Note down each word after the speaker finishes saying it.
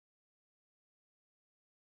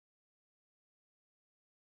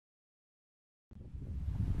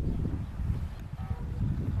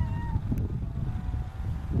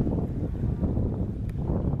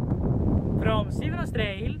Sivrons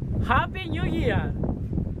Trail. Happy New Year!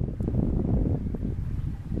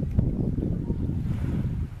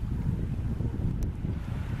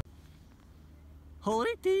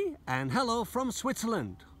 Horiti and hello from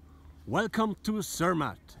Switzerland. Welcome to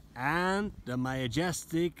Zermatt and the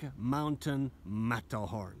majestic mountain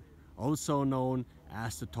Matterhorn, also known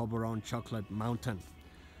as the Toblerone Chocolate Mountain.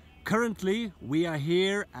 Currently, we are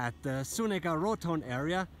here at the Sunega Roton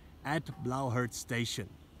area at Blauherd Station.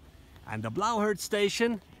 And the Blauherd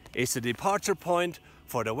Station is the departure point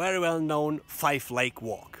for the very well-known Five Lake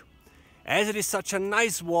Walk. As it is such a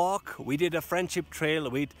nice walk, we did a friendship trail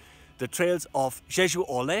with the trails of JEJU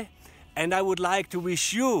OLLE, and I would like to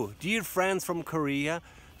wish you, dear friends from Korea,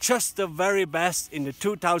 just the very best in the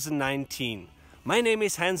 2019. My name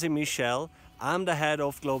is Hansi Michel. I'm the head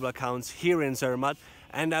of global accounts here in Zermatt,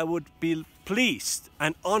 and I would be pleased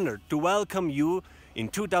and honored to welcome you in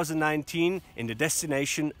 2019 in the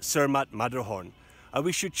destination Zermatt Matterhorn. I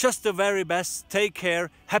wish you just the very best. Take care,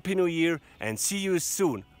 Happy New Year, and see you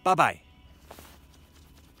soon. Bye-bye.